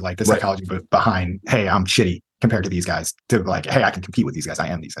whatever, like the psychology behind, hey, I'm shitty compared to these guys, to like, hey, I can compete with these guys. I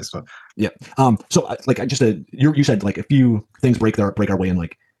am these guys. So so like I just you said like a few things break our way and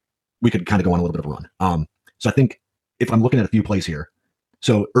like we could kind of go on a little bit of a run. So I think if I'm looking at a few plays here,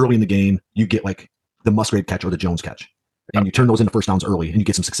 so early in the game you get like the Musgrave catch or the Jones catch, and you turn those into first downs early and you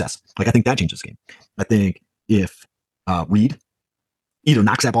get some success. Like I think that changes the game. I think if Reed either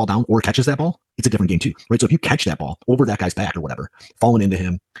knocks that ball down or catches that ball, it's a different game too, right? So if you catch that ball over that guy's back or whatever, falling into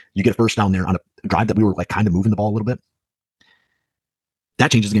him, you get a first down there on a drive that we were like kind of moving the ball a little bit.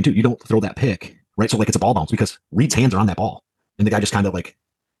 That changes the game too. You don't throw that pick, right? So like it's a ball bounce because Reed's hands are on that ball, and the guy just kind of like,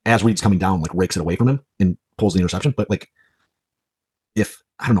 as Reed's coming down, like rakes it away from him and pulls the interception. But like, if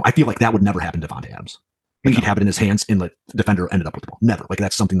I don't know, I feel like that would never happen to Davante Adams. Like he'd have it in his hands and like the defender ended up with the ball. Never. Like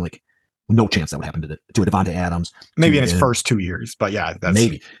that's something like no chance that would happen to a Davante Adams. Maybe in his first 2 years, but yeah, that's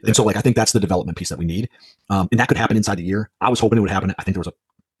maybe. Yeah. And so like I think that's the development piece that we need. And that could happen inside the year. I was hoping it would happen. I think there was a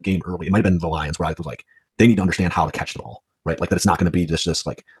game early. It might have been the Lions where I was like, they need to understand how to catch the ball, right? Like that it's not going to be just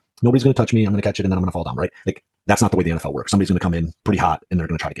like nobody's going to touch me. I'm going to catch it and then I'm going to fall down, right? Like that's not the way the NFL works. Somebody's going to come in pretty hot and they're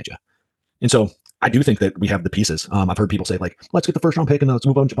going to try to get you. And so I do think that we have the pieces. I've heard people say like, let's get the first round pick and let's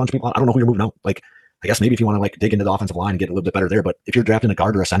move on a bunch of people out. I don't know who you're moving out. Like, I guess maybe if you want to like dig into the offensive line and get a little bit better there, but if you're drafting a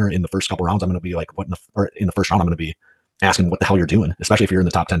guard or a center in the first couple rounds, I'm going to be like, in the first round, I'm going to be asking what the hell you're doing, especially if you're in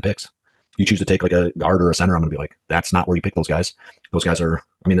the top 10 picks. If you choose to take like a guard or a center, I'm going to be like, that's not where you pick those guys. Those guys are,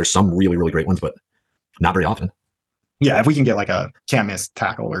 I mean, there's some really, really great ones, but not very often. Yeah, if we can get like a can't miss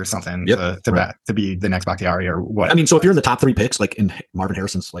tackle or something to be the next Bakhtiari or what. I mean, so if you're in the top 3 picks, like in Marvin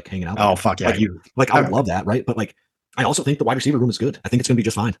Harrison's like hanging out. Oh, fuck yeah. I would love that, right? But like, I also think the wide receiver room is good. I think it's going to be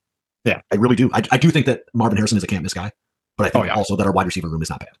just fine. Yeah. I really do. I do think that Marvin Harrison is a can't miss guy, but I think also that our wide receiver room is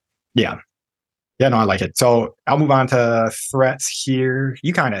not bad. Yeah. Yeah, no, I like it. So I'll move on to threats here.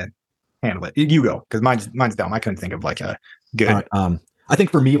 You kind of handle it. You go, because mine's dumb. I couldn't think of like a good. All right, I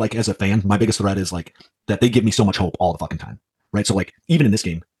think for me, like as a fan, my biggest threat is like that they give me so much hope all the fucking time. Right. So like even in this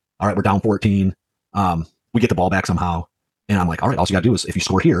game, all right, we're down 14. We get the ball back somehow. And I'm like, all right, all you gotta do is if you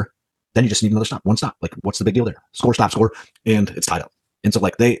score here, then you just need another stop, one stop. Like, what's the big deal there? Score, stop, score, and it's tied up. And so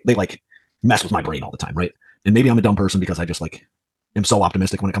like they like mess with my brain all the time, right? And maybe I'm a dumb person because I just like am so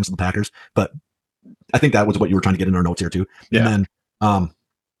optimistic when it comes to the Packers. But I think that was what you were trying to get in our notes here too. Yeah. And then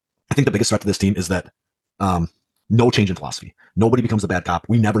I think the biggest threat to this team is that no change in philosophy. Nobody becomes the bad cop.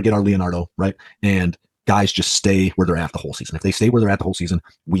 We never get our Leonardo, right? And guys just stay where they're at the whole season. If they stay where they're at the whole season,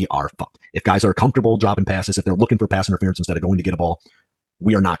 we are fucked. If guys are comfortable dropping passes, if they're looking for pass interference instead of going to get a ball,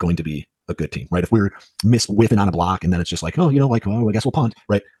 we are not going to be a good team, right? If we're whiffing on a block and then it's just like, oh, you know, like, oh, I guess we'll punt,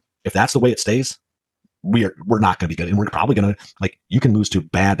 right? If that's the way it stays, we're not going to be good. And we're probably going to, like, you can lose to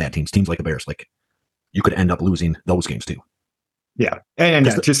bad teams like the Bears. Like, you could end up losing those games too. Yeah. And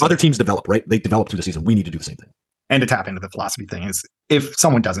just other teams develop, right? They develop through the season. We need to do the same thing. And to tap into the philosophy thing is if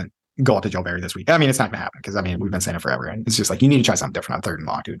someone doesn't go up to Joe Barry this week, I mean, it's not going to happen because, I mean, we've been saying it forever. And it's just like, you need to try something different on 3rd and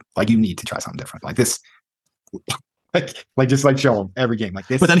long, dude. Like, you need to try something different. Like this, like just like show him every game like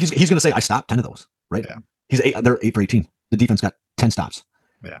this. But then he's going to say, I stopped 10 of those, right? Yeah. They're 8 for 18. The defense got 10 stops.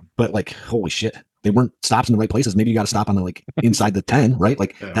 Yeah. But like, holy shit, they weren't stops in the right places. Maybe you got to stop on the like inside the 10, right?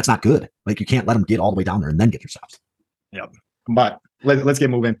 Like that's not good. Like you can't let them get all the way down there and then get your stops. Yep. But let's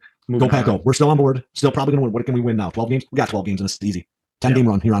get moving. Go Pack, go. We're still on board. Still probably going to win. What can we win now? 12 games? We got 12 games and it's easy. 10 game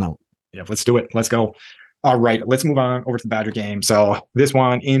run here on out. Yeah, let's do it. Let's go. All right, let's move on over to the Badger game. So this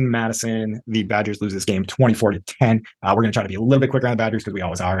one in Madison, the Badgers lose this game 24-10. We're going to try to be a little bit quicker on the Badgers because we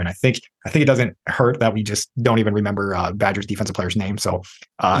always are. And I think it doesn't hurt that we just don't even remember Badgers defensive players' names. So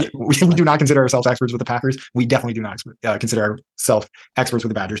we do not consider ourselves experts with the Packers. We definitely do not consider ourselves experts with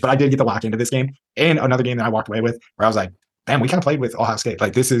the Badgers. But I did get the lock into this game and another game that I walked away with where I was like, man, we kind of played with Ohio State.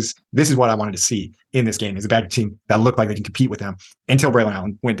 Like this is what I wanted to see in this game is a Badger team that looked like they can compete with them until Braylon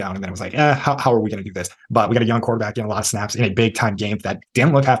Allen went down. And then it was like, how are we going to do this? But we got a young quarterback getting a lot of snaps in a big time game that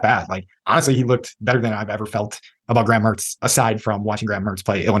didn't look half bad. Like honestly, he looked better than I've ever felt about Graham Mertz, aside from watching Graham Mertz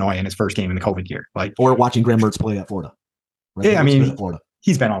play Illinois in his first game in the COVID year. Like, or watching Graham Mertz play at Florida. Right? Yeah, I mean,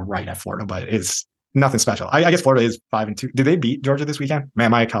 he's been all right at Florida, but it's nothing special. I guess Florida is 5-2. Did they beat Georgia this weekend?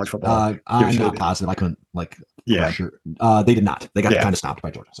 Man, my college football. I'm not positive. I couldn't for sure. They did not. They got kind of stopped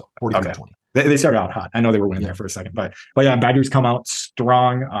by Georgia. So 43-20. They started out hot. I know they were winning there for a second, but yeah, Badgers come out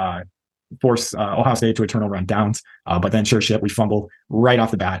strong. Force Ohio State to a turnover on downs, but then sure shit, we fumble right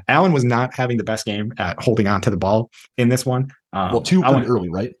off the bat. Allen was not having the best game at holding on to the ball in this one. Two pretty early,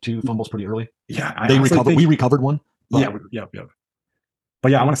 right? 2 fumbles pretty early. Yeah, we recovered one. But. Yeah.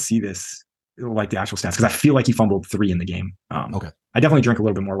 But yeah, I want to see this, like the actual stats, because I feel like he fumbled 3 in the game. Okay. I definitely drink a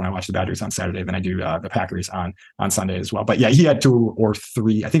little bit more when I watch the Badgers on Saturday than I do the Packers on Sunday as well. But yeah, he had 2 or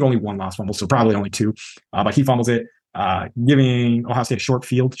 3. I think only 1 lost fumble, so probably only 2. But he fumbles it, giving Ohio State a shorter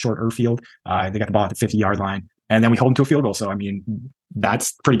field. They got the ball at the 50-yard line, and then we hold them to a field goal. So I mean,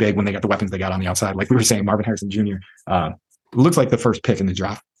 that's pretty big when they got the weapons they got on the outside. Like we were saying, Marvin Harrison Jr. Looks like the first pick in the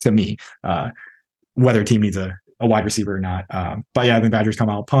draft to me. Whether a team needs a wide receiver or not. But yeah, the Badgers come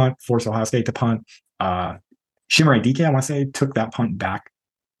out, punt, force Ohio State to punt. Chimere Dike, I want to say, took that punt back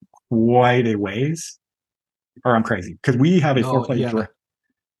quite a ways. Or I'm crazy because we have a 4-play drive.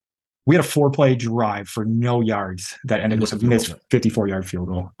 We had a 4-play drive for no yards that ended with a missed 54-yard field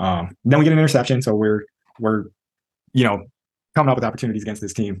goal. Then we get an interception, so we're coming up with opportunities against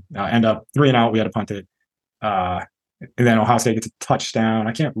this team. End up 3 and out. We had to punt it. And then Ohio State gets a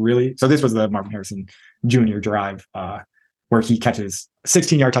touchdown. So this was the Marvin Harrison Jr. drive where he catches a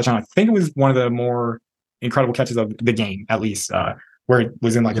 16-yard touchdown. I think it was one of the more incredible catches of the game, at least, where it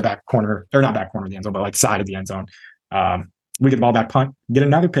was in like the back corner, or not back corner of the end zone, but like side of the end zone. We get the ball back, punt, get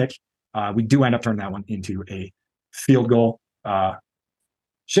another pick. We do end up turning that one into a field goal.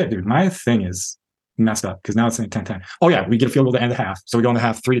 Shit, dude, my thing is messed up because now it's saying 10-10. Oh yeah, we get a field goal to end the half. So we go in the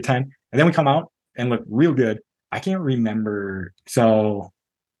half 3-10, and then we come out and look real good. I can't remember. So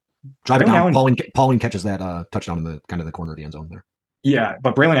Drive it Braylon down. Allen, Pauling catches that touchdown in the kind of the corner of the end zone there. yeah,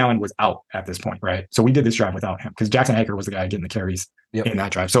 but Braylon Allen was out at this point, right? So we did this drive without him because Jackson Aker was the guy getting the carries in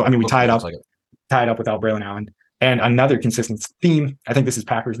that drive. So I mean, we tied up without Braylon Allen. And another consistent theme, I think this is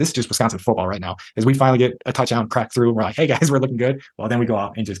Packers. This is just Wisconsin football right now, is we finally get a touchdown, crack through, and we're like, hey guys, we're looking good. Well, then we go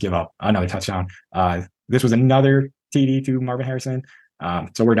out and just give up another touchdown. This was another TD to Marvin Harrison.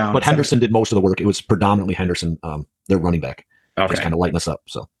 So we're down. But Henderson did most of the work. It was predominantly Henderson, their running back, just kind of lighting us up.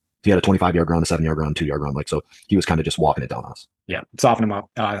 So he had a 25-yard run, a 7-yard run, 2-yard run. So he was kind of just walking it down on us. Yeah, soften him up.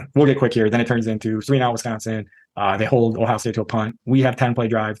 We'll get quick here. Then it turns into 3-and-out Wisconsin. They hold Ohio State to a punt. We have 10-play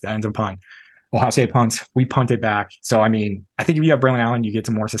drive that ends in punt. Ohio State punts, we punt it back. So, I mean, I think if you have Braylon Allen, you get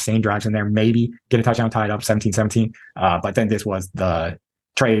some more sustained drives in there, maybe get a touchdown tied up 17-17. But then this was the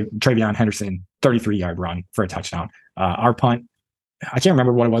Travion Henderson 33-yard run for a touchdown. Our punt, I can't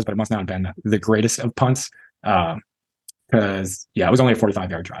remember what it was, but it must not have been the greatest of punts. Because, it was only a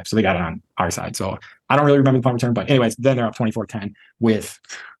 45-yard drive. So they got it on our side. So I don't really remember the punt return. But anyways, then they're up 24-10 with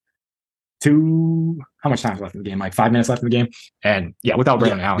how much time left in the game? Like 5 minutes left in the game. And without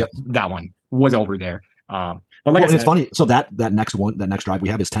Braylon Allen, that one was over there. But like I said, it's funny. So that next drive we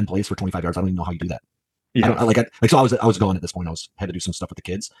have is 10 plays for 25 yards. I don't even know how you do that. Yeah. So I was gone at this point. Had to do some stuff with the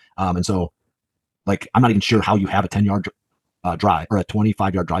kids. And so like, I'm not even sure how you have a 10-yard drive or a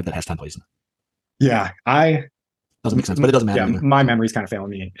 25-yard drive that has 10 plays in it. Yeah. Doesn't make sense, but it doesn't matter. Yeah, my memory's kind of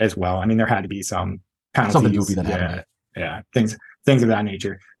failing me as well. I mean, there had to be some penalties. Something goofy that happened. Yeah. Things of that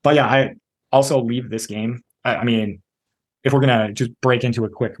nature. But I also leave this game. I mean, if we're going to just break into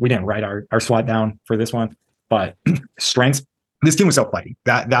it quick, we didn't write our SWOT down for this one, but strengths, this team was so fighting.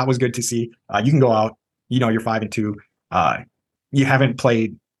 That was good to see. You can go out, you're 5-2. You haven't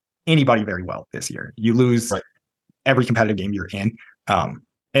played anybody very well this year. You lose every competitive game you're in. And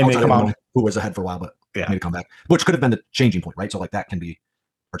they come out. Who was ahead for a while, but made a comeback, which could have been the changing point, right? So like that can be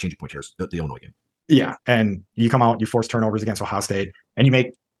our changing point here is the Illinois game. Yeah. And you come out, you force turnovers against Ohio State, and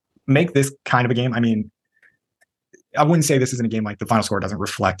you make this kind of a game. I mean, I wouldn't say this isn't a game like the final score doesn't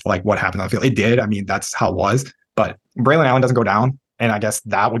reflect like what happened on the field. It did. I mean, that's how it was. But Braylon Allen doesn't go down. And I guess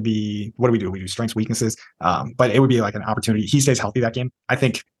that would be, what do? We do strengths, weaknesses. But it would be like an opportunity. He stays healthy that game. I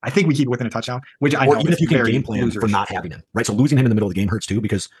think we keep it within a touchdown, which I know even if you can game plan for not having him, right? So losing him in the middle of the game hurts too,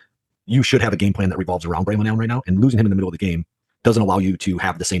 because you should have a game plan that revolves around Braylon Allen right now. And losing him in the middle of the game doesn't allow you to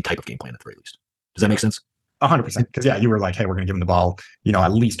have the same type of game plan at the very least. Does that make sense? 100%. Because you were like, hey, we're going to give him the ball,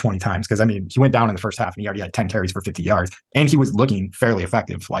 at least 20 times. Because I mean, he went down in the first half and he already had 10 carries for 50 yards, and he was looking fairly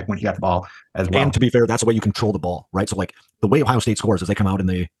effective, like when he got the ball as well. And to be fair, that's the way you control the ball, right? So like the way Ohio State scores is they come out and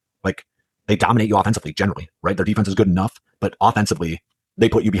they dominate you offensively generally, right? Their defense is good enough, but offensively they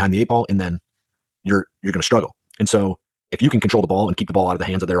put you behind the 8 ball, and then you're going to struggle. And so if you can control the ball and keep the ball out of the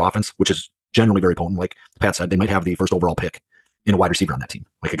hands of their offense, which is generally very potent, like Pat said, they might have the first overall pick in a wide receiver on that team,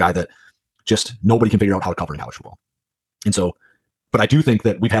 like a guy that just nobody can figure out how to cover in college football. And so, but I do think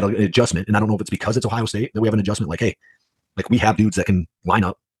that we've had an adjustment, and I don't know if it's because it's Ohio State that we have an adjustment. Like, hey, like we have dudes that can line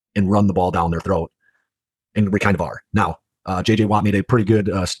up and run the ball down their throat, and we kind of are now. JJ Watt made a pretty good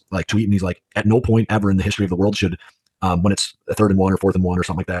tweet, and he's like, at no point ever in the history of the world should, when it's a 3rd and 1 or 4th and 1 or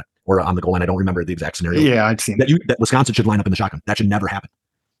something like that, or on the goal line, I don't remember the exact scenario. Yeah, I'd seen that Wisconsin should line up in the shotgun. That should never happen,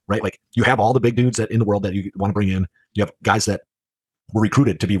 right? Like you have all the big dudes that in the world that you want to bring in. You have guys that were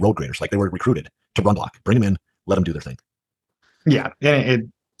recruited to be road graders, like they were recruited to run block. Bring them in, let them do their thing. Yeah, and it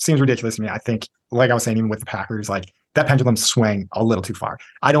seems ridiculous to me. I think, like I was saying, even with the Packers, like that pendulum swing a little too far.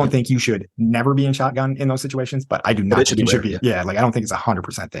 I don't think you should never be in shotgun in those situations, but I do not think you should be. Yeah, like I don't think it's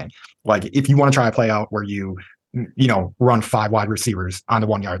 100% thing. Like if you want to try a play out where you run 5 wide receivers on the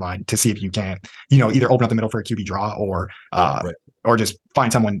 1-yard line to see if you can, either open up the middle for a QB draw or just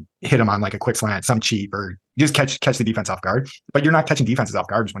find someone, hit them on like a quick slant, some cheap, or just catch the defense off guard. But you're not catching defenses off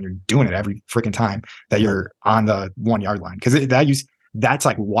guard when you're doing it every freaking time that you're on the 1-yard line. Because that's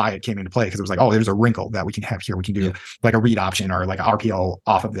like why it came into play, because it was like, oh, there's a wrinkle that we can have here. We can do like a read option or like an RPO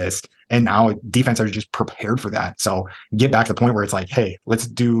off of this. And now defense are just prepared for that. So get back to the point where it's like, hey, let's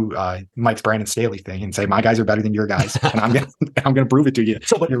do Mike's Brandon Staley thing and say, my guys are better than your guys. And I'm gonna prove it to you.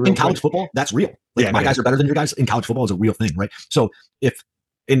 So, but in college football, that's real. Like, my guys are better than your guys in college football is a real thing, right? So if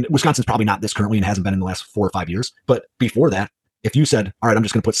in Wisconsin's probably not this currently and hasn't been in the last 4 or 5 years, but before that, if you said, all right, I'm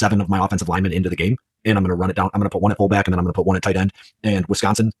just going to put 7 of my offensive linemen into the game and I'm going to run it down, I'm going to put 1 at fullback and then I'm going to put 1 at tight end, and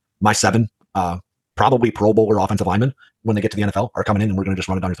Wisconsin, my 7, probably Pro Bowler offensive linemen when they get to the NFL are coming in and we're going to just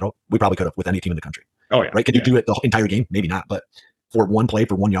run it down your throat. We probably could have with any team in the country. Oh yeah. Right. Could you do it the entire game? Maybe not, but for 1 play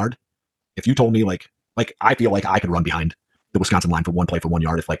for 1 yard, if you told me like I feel like I could run behind the Wisconsin line for 1 play for 1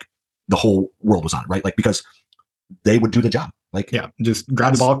 yard if like the whole world was on it, right? Like, because they would do the job. Like, yeah, just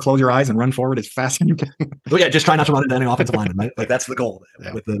grab the ball, close your eyes, and run forward as fast as you can. Well, yeah, just try not to run into any offensive lineman, right? Like that's the goal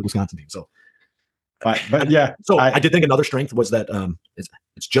with the Wisconsin team. So, but yeah, so I did think another strength was that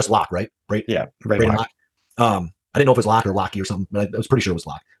it's just Locke, right? Right? Yeah, Braden Locke. I didn't know if it was Locke or Lockie or something, but I was pretty sure it was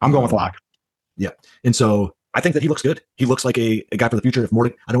Locke. I'm going with Locke. Yeah, and so I think that he looks good. He looks like a guy for the future. If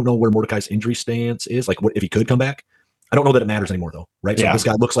I don't know where Mordecai's injury stance is, like what if he could come back. I don't know that it matters anymore, though, right? So this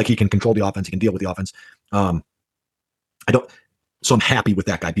guy looks like he can control the offense. He can deal with the offense. So I'm happy with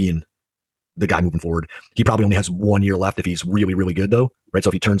that guy being the guy moving forward. He probably only has 1 year left if he's really, really good, though, right? So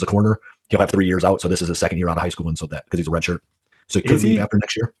if he turns the corner, he'll have 3 years out. So this is his second year out of high school, and so that because he's a redshirt, so he could leave after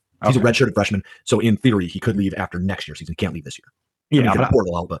next year. He's a redshirted freshman, so in theory, he could leave after next year's season. He can't leave this year. Yeah,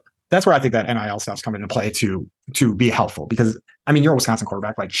 portal out, but that's where I think that NIL stuff's coming into play to be helpful because I mean you're a Wisconsin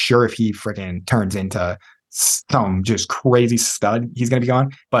quarterback. Like, sure, if he freaking turns into some just crazy stud, he's going to be gone.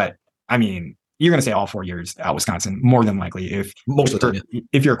 But I mean, you're going to say all 4 years at Wisconsin, more than likely, if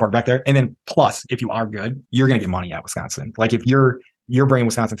you're a quarterback there. And then plus, if you are good, you're going to get money at Wisconsin. Like if you're bringing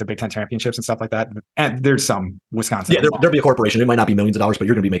Wisconsin to Big Ten championships and stuff like that, and there's some Wisconsin. Yeah, there'll be a corporation. It might not be millions of dollars, but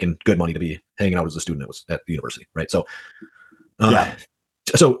you're going to be making good money to be hanging out as a student at the university, right? So,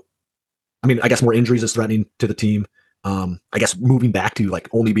 So, I mean, I guess more injuries is threatening to the team. I guess moving back to like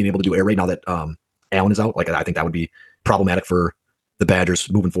only being able to do air raid now that Allen is out, like I think that would be problematic for the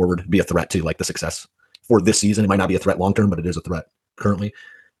Badgers moving forward, be a threat to like the success for this season. It might not be a threat long term, but it is a threat currently.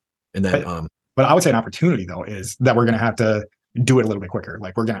 And then, but I would say an opportunity though is that we're going to have to do it a little bit quicker.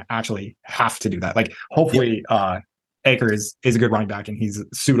 Like we're going to actually have to do that. Like hopefully, Akers is a good running back and he's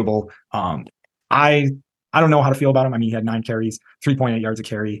suitable. I don't know how to feel about him. I mean, he had 9 carries, 3.8 yards a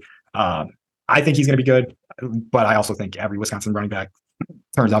carry. I think he's going to be good, but I also think every Wisconsin running back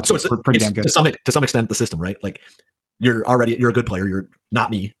turns out to be pretty damn good. To some extent, the system, right? Like you're a good player. You're not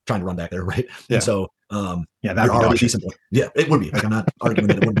me trying to run back there, right? Yeah. And so, that'd be already decent. Yeah, it would be. Like, I'm not arguing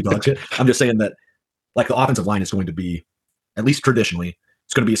that it wouldn't be dog shit. I'm just saying that, like, the offensive line is going to be, at least traditionally,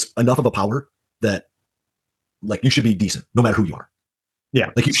 it's going to be enough of a power that, like, you should be decent no matter who you are.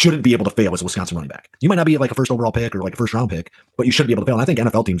 Yeah. Like, you shouldn't be able to fail as a Wisconsin running back. You might not be like a first overall pick or like a first round pick, but you shouldn't be able to fail. And I think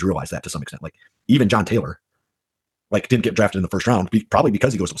NFL teams realize that to some extent. Like, even John Taylor, like, didn't get drafted in the first round, probably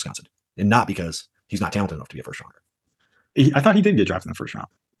because he goes to Wisconsin and not because he's not talented enough to be a first rounder. I thought he did get drafted in the first round.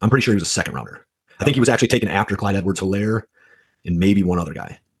 I'm pretty sure he was a second rounder. I think he was actually taken after Clyde Edwards-Helaire and maybe one other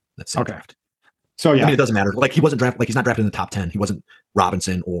guy. That's okay. Draft. So yeah, I mean, it doesn't matter. Like, he wasn't drafted. Like, he's not drafted in the top 10. He wasn't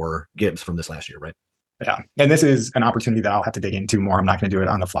Robinson or Gibbs from this last year, right? Yeah, and this is an opportunity that I'll have to dig into more. I'm not going to do it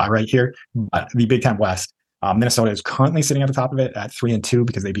on the fly right here. But the Big Ten West, Minnesota is currently sitting at the top of it at 3-2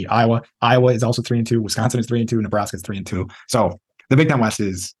 because they beat Iowa. Iowa is also 3-2. Wisconsin is 3-2. Nebraska is 3-2. So the Big Ten West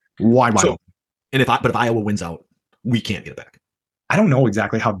is wide open. And if Iowa wins out, we can't get it back. I don't know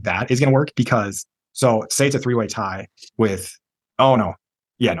exactly how that is going to work because say it's a 3-way tie with. Oh no,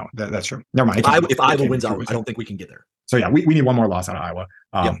 yeah, no, that's true. Never mind. If Iowa wins out, I don't think we can get there. So yeah, we need one more loss out of Iowa.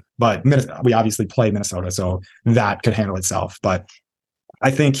 But we obviously play Minnesota, so that could handle itself. But I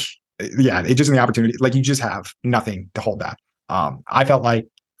think, it just in the opportunity, like you just have nothing to hold that. I felt like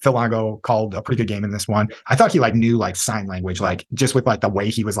Phil Longo called a pretty good game in this one. I thought he knew sign language, just with the way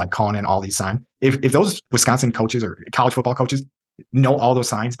he was calling in all these signs. If those Wisconsin coaches or college football coaches know all those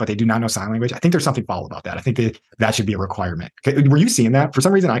signs, but they do not know sign language, I think there's something foul about that. I think that should be a requirement. Were you seeing that? For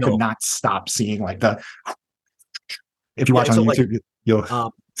some reason, I could not stop seeing if you watch on YouTube, you'll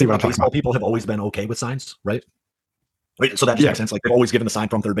see what I'm talking about. People have always been okay with signs, right? So that just makes sense. Like, they've always given the sign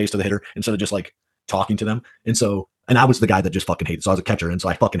from third base to the hitter instead of just talking to them. And I was the guy that just fucking hated. So I was a catcher, and so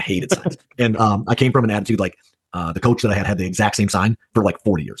I fucking hated signs. And I came from an attitude the coach that I had the exact same sign for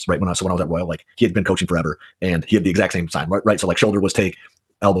 40 years, right? When I was at Royal, he had been coaching forever, and he had the exact same sign, right? So shoulder was take,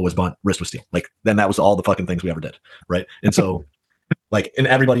 elbow was bunt, wrist was steal. Then that was all the fucking things we ever did, right? And so. And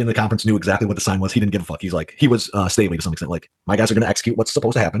everybody in the conference knew exactly what the sign was. He didn't give a fuck. He was Staley to some extent. My guys are going to execute what's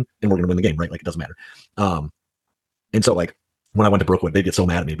supposed to happen, and we're going to win the game, right? It doesn't matter. And so when I went to Brookwood, they'd get so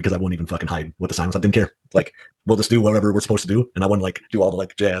mad at me because I wouldn't even fucking hide what the sign was. I didn't care. We'll just do whatever we're supposed to do, and I wouldn't do all the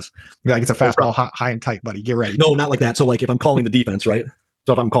jazz. It's a fastball, high and tight, buddy. Get ready. No, not like that. So if I'm calling the defense, right?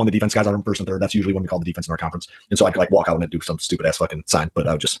 So if I'm calling the defense guys out on first and third, that's usually when we call the defense in our conference. And so I'd walk out and do some stupid ass fucking sign, but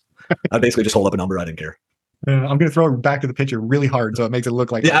I'd basically just hold up a number. I didn't care. I'm going to throw it back to the pitcher really hard so it makes it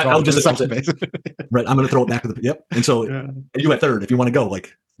look like I'll just right. I'm going to throw it back to the yep. And so you at third, if you want to go,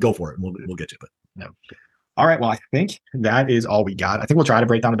 go for it. And we'll get you. But no. All right. Well, I think that is all we got. I think we'll try to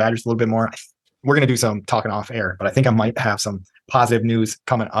break down the Badgers a little bit more. We're going to do some talking off air, but I think I might have some positive news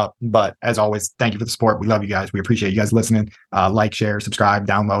coming up. But as always, thank you for the support. We love you guys. We appreciate you guys listening. Like, share, subscribe,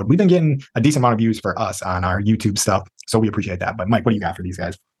 download. We've been getting a decent amount of views for us on our YouTube stuff, so we appreciate that. But Mike, what do you got for these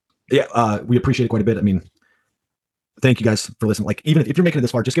guys? Yeah, we appreciate it quite a bit. I mean, thank you guys for listening. Like, even if you're making it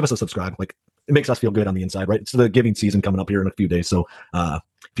this far, just give us a subscribe. Like, it makes us feel good on the inside, right? It's the giving season coming up here in a few days. So if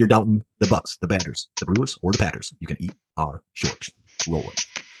you're doubting the Bucks, the Badgers, the Brewers, or the Packers, you can eat our shorts. Roll it.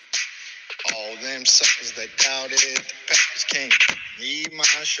 All them suckers that doubted the Packers can't need my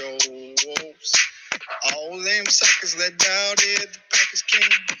shows. All them suckers that doubted the Packers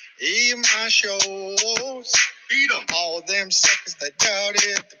can't eat my shows. Eat them. All them suckers that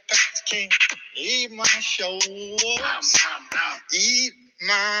doubted the Packers can't eat my shows. Eat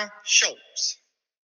my shows.